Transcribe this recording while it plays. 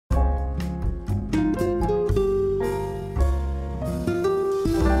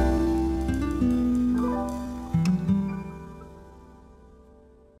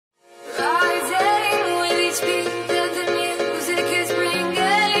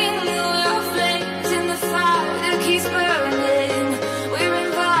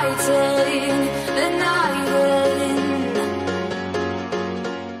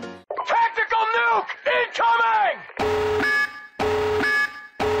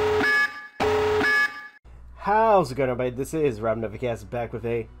How's it going, everybody? This is Novakast back with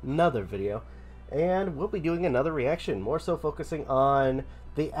another video, and we'll be doing another reaction, more so focusing on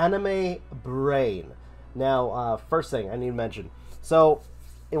the anime brain. Now, first thing I need to mention, so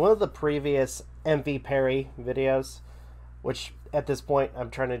in one of the previous MV Perry videos, which at this point I'm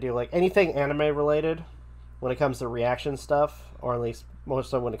trying to do like anything anime related when it comes to reaction stuff, or at least more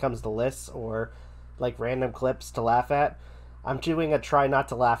so when it comes to lists or like random clips to laugh at, I'm doing a try not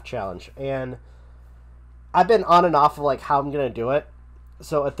to laugh challenge, and I've been on and off of like how I'm gonna do it.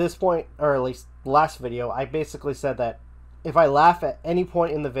 So at this point, or at least last video, I basically said that if I laugh at any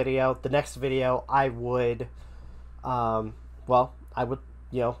point in the video, the next video I would, well, I would,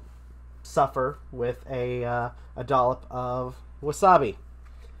 you know, suffer with a dollop of wasabi.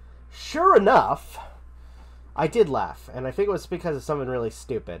 Sure enough, I did laugh, and I think it was because of something really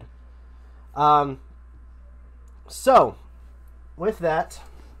stupid. So with that,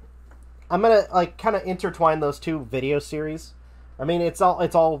 I'm gonna like kind of intertwine those two video series. I mean, it's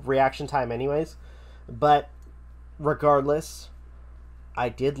all reaction time anyways, but regardless, I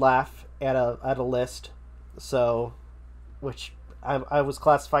did laugh at a list, so which I was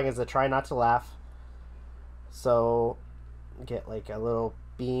classifying as a try not to laugh. So get like a little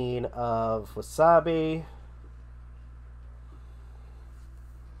bean of wasabi.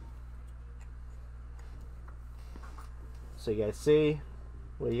 So you guys see.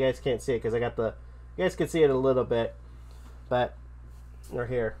 Well, you guys can't see it because I got the... You guys can see it a little bit, but we're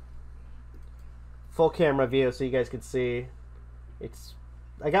here. Full camera view so you guys can see. It's...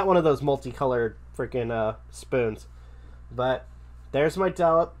 I got one of those multicolored freaking spoons. But there's my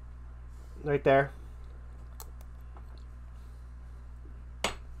dollop right there.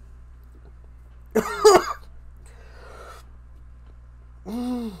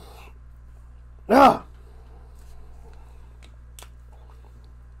 Ah!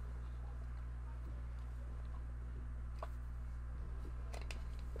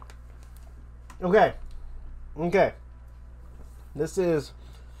 Okay. This is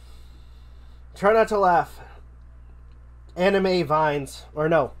try not to laugh. Anime vines, or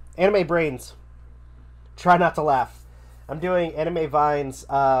no, anime brains. Try not to laugh. I'm doing anime vines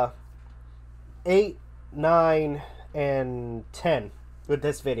 8, 9, and 10 with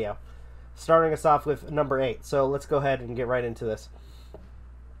this video. Starting us off with number 8. So let's go ahead and get right into this.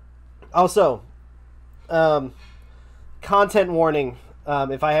 Also, content warning.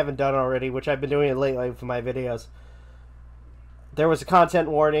 If I haven't done already, which I've been doing it lately for my videos, there was a content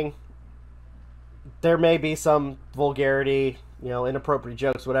warning. There may be some vulgarity, you know, inappropriate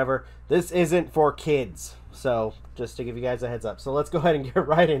jokes, whatever. This isn't for kids, so just to give you guys a heads up. So let's go ahead and get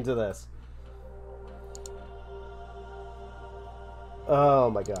right into this. Oh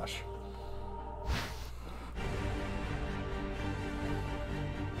my gosh.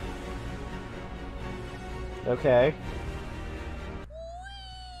 Okay.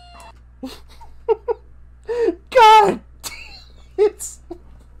 God! It's...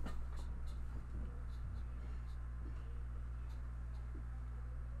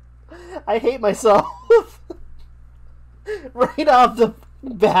 I hate myself. Right off the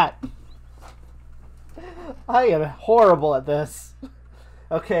bat. I am horrible at this.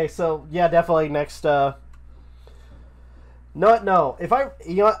 Okay, so yeah, definitely next no, if I,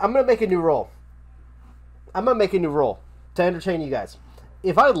 you know what, I'm gonna make a new rule. I'm gonna make a new rule to entertain you guys.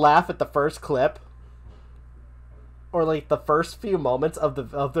 If I laugh at the first clip, or like the first few moments of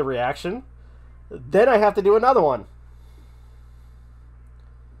the reaction, then I have to do another one.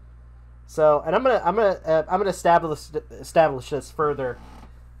 So, and I'm gonna establish this further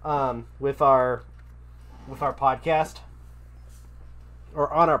with our podcast,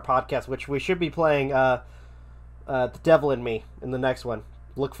 or on our podcast, which we should be playing The Devil in Me in the next one.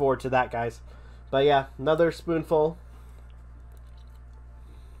 Look forward to that, guys. But yeah, another spoonful.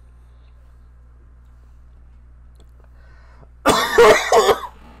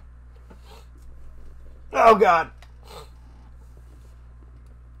 Oh God.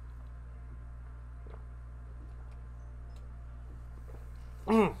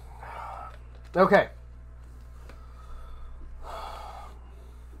 Okay.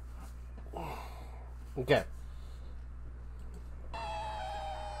 Okay.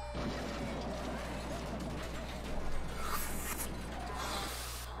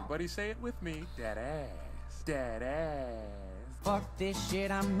 Everybody say it with me. That ass. That ass. Fuck this shit,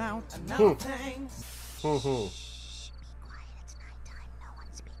 I'm out. No thanks. Shh, be quiet, it's nighttime. No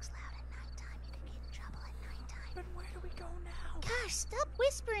one speaks loud at nighttime. You can get in trouble at nighttime. But where do we go now? Gosh, stop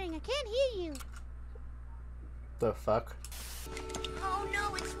whispering. I can't hear you. The fuck? Oh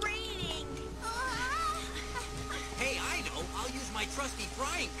no, it's raining. Hey, I know. I'll use my trusty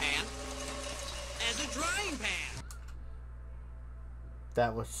frying pan. as a drying pan.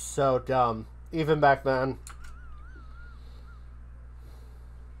 That was so dumb, even back then.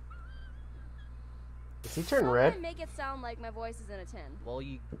 Does he turn How red? can I make it sound like my voice is in a tin? Well,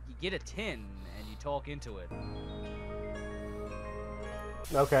 you get a tin and you talk into it.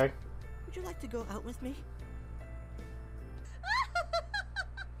 Okay. Would you like to go out with me?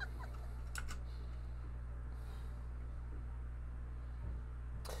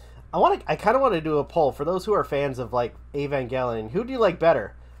 I kind of want to do a poll for those who are fans of like Evangelion. Who do you like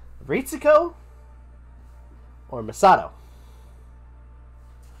better, Ritsuko or Masato?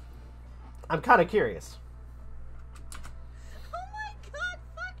 I'm kind of curious. Oh my god,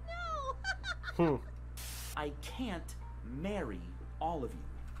 fuck no! I can't marry all of you.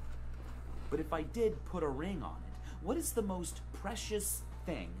 But if I did put a ring on it, what is the most precious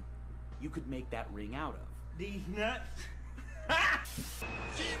thing you could make that ring out of? These nuts.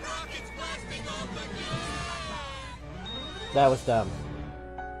 That was dumb.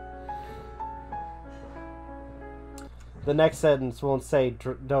 The next sentence won't say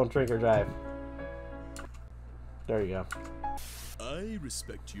don't drink or drive. There you go. I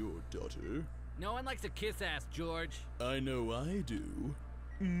respect your daughter. No one likes a kiss ass, George. I know I do.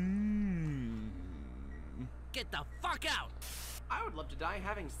 Get the fuck out! I would love to die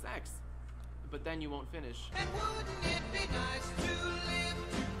having sex, but then you won't finish. And wouldn't it be nice to live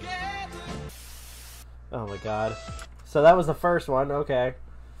together? Oh my god. So that was the first one. Okay.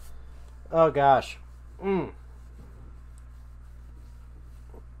 Oh gosh. I'm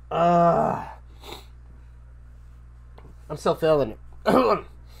still feeling it.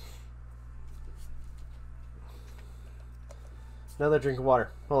 Another drink of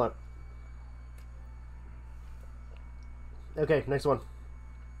water. Hold on. Okay, next one.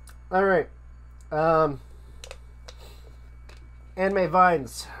 Alright. Anime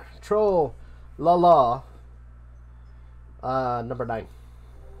Vines. Troll. La La. Number 9.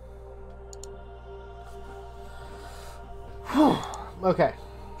 Okay.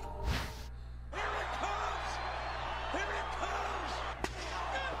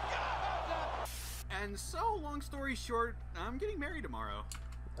 And so, long story short, I'm getting married tomorrow.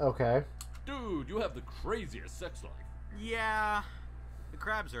 Okay. Dude, you have the craziest sex life. Yeah, the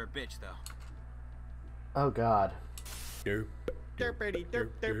crabs are a bitch, though. Oh god. Derp. Derpity derp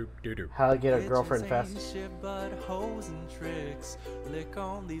derp. How to get a girlfriend fast. Shit but hoes and tricks. Lick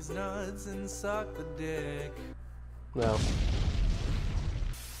on these nuts and suck the dick. No.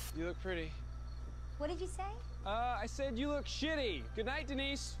 You look pretty. What did you say? I said you look shitty. Good night,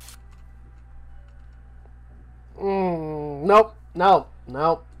 Denise. Nope. No.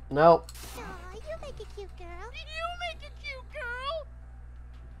 Nope. Nope. Aw, you make a cute girl. You make a cute girl!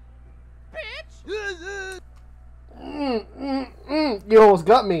 Bitch! You almost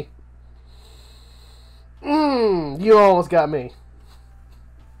got me. You almost got me.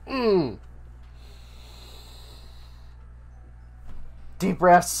 Deep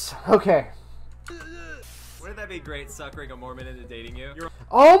breaths. Okay. Wouldn't that be great, suckering a Mormon into dating you?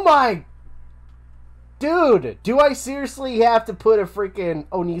 Oh my... Dude, do I seriously have to put a freaking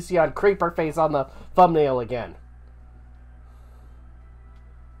Onision creeper face on the thumbnail again?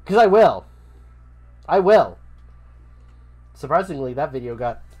 Because I will. I will. Surprisingly, that video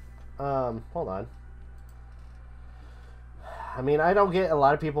got... hold on. I mean, I don't get a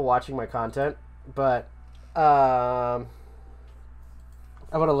lot of people watching my content, but... I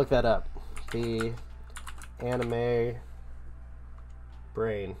want to look that up. The anime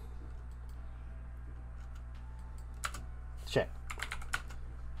brain. Check.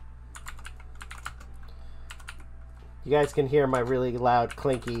 You guys can hear my really loud,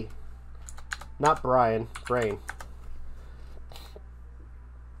 clinky... Not Brian, brain.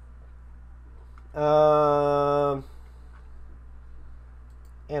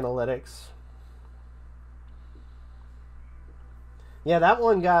 Analytics. Yeah, that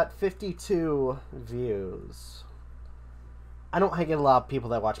one got 52 views. I don't get a lot of people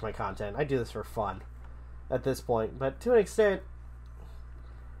that watch my content. I do this for fun at this point. But to an extent,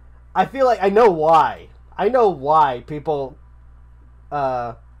 I feel like I know why. I know why people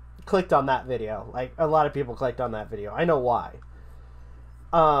clicked on that video. Like, a lot of people clicked on that video. I know why.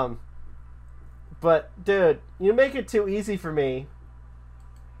 But, dude, you make it too easy for me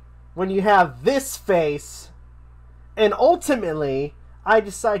when you have this face, and ultimately, I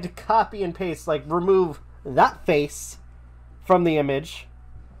decide to copy and paste, like, remove that face from the image,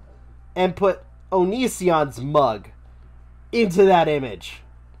 and put Onision's mug into that image.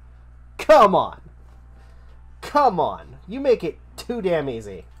 Come on. Come on. You make it too damn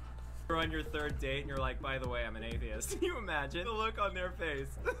easy. You're on your third date and you're like, by the way, I'm an atheist. Can you imagine the look on their face?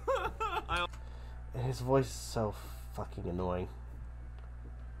 And his voice is so fucking annoying.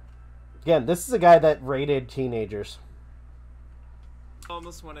 Again, this is a guy that rated teenagers.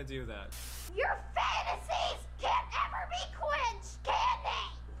 Almost want to do that. Your fantasies can't ever be quenched, can they?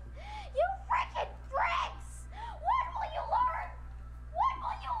 You freaking pricks! When will you learn? When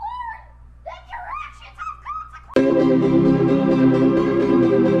will you learn that your actions have consequences?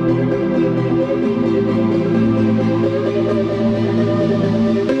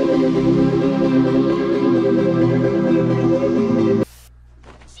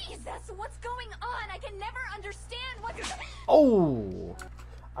 Jesus, what's going on? I can never understand what's... Oh,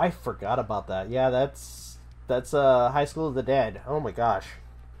 I forgot about that. Yeah, that's High School of the Dead. Oh my gosh,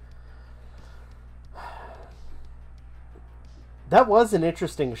 that was an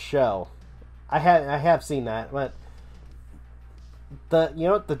interesting show. I have seen that, but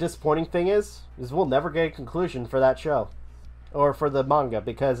the disappointing thing is we'll never get a conclusion for that show or for the manga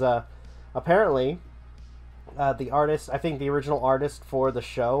because apparently the artist, I think the original artist for the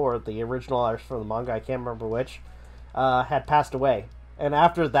show or the original artist for the manga, I can't remember which, had passed away. And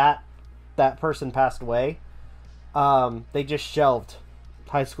after that person passed away, they just shelved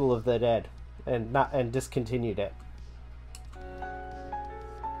High School of the Dead and discontinued it.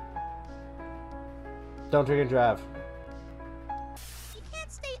 Don't drink and drive. You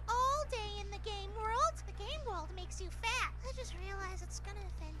can't stay all day in the game world. The game world makes you fat. I just realized it's gonna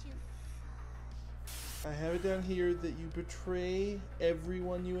offend you. I have it down here that you betray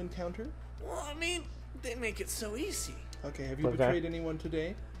everyone you encounter. Well, I mean, they make it so easy. Okay, have you betrayed anyone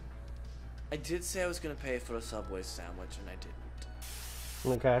today? I did say I was gonna pay for a Subway sandwich, and I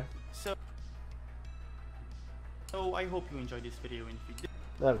didn't. Okay. So I hope you enjoyed this video, and if you did...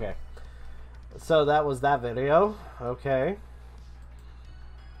 Okay. So that was that video. Okay.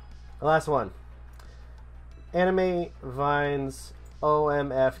 The last one. Anime Vines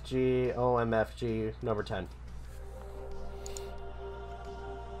OMFG number 10.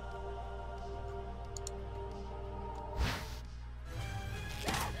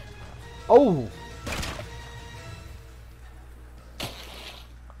 Oh!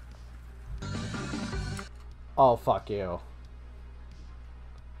 Oh, fuck you.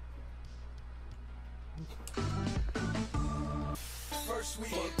 First we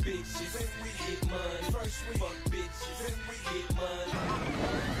fuck bitches, then we get money. First we fuck bitches, then we get money.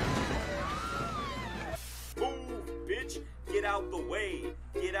 Move, bitch! Get out the way!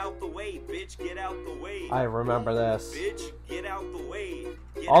 Get out the way, bitch! Get out the way! I remember this. Bitch, get out the way!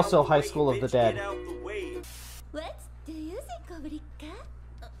 Get Also, out the High way, School of the bitch, Dead. Get out the way! What do you think, Obrika?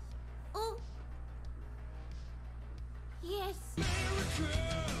 Oh. Yes.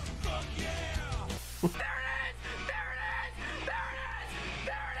 Fuck yeah!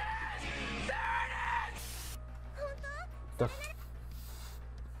 The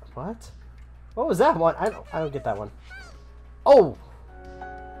what? What was that one? I don't get that one. Oh!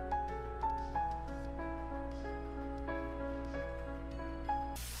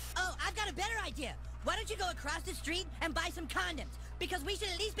 Oh, I've got a better idea. Why don't you go across the street and buy some condoms? Because we should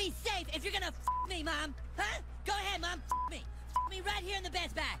at least be safe if you're gonna f me, Mom. Huh? Go ahead, Mom. F me. F me right here in the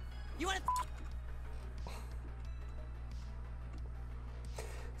bed's bag. You wanna f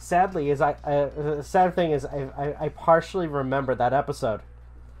Sadly, the sad thing is I partially remember that episode.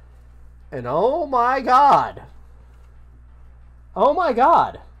 And oh my god! Oh my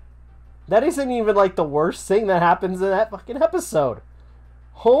god! That isn't even like the worst thing that happens in that fucking episode.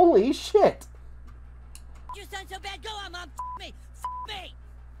 Holy shit! your son so bad? Go on, Mom. F me. F me.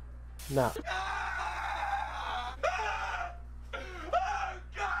 No.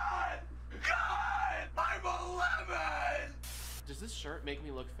 Does this shirt make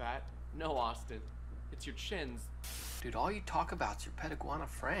me look fat? No, Austin. It's your chins. Dude, all you talk about's your pet iguana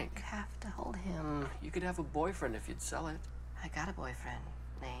Frank. You have to hold him. You could have a boyfriend if you'd sell it. I got a boyfriend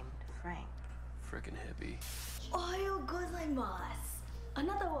named Frank. Frickin' hippie. おはようございます。あ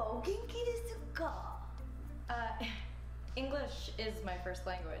なたはお元気ですか? English is my first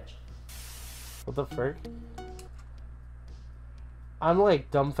language. What the frick? I'm like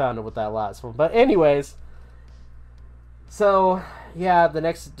dumbfounded with that last one. But anyways, so yeah, the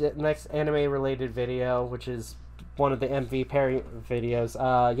next anime related video, which is one of the MV Perry videos.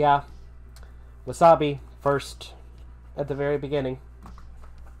 Yeah, Wasabi first at the very beginning.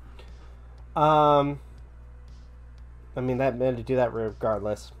 I mean, that meant to do that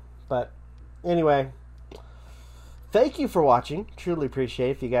regardless. But anyway, thank you for watching. Truly appreciate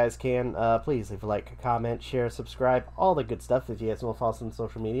it. If you guys can, please leave a like, comment, share, subscribe, all the good stuff. If you guys want to follow us on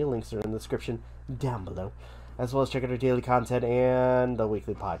social media, links are in the description down below, as well as check out our daily content and the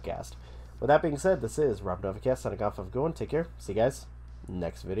weekly podcast. With that being said, this is Rob Novakast signing off. Have a good one. Take care. See you guys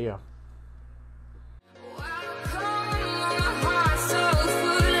next video.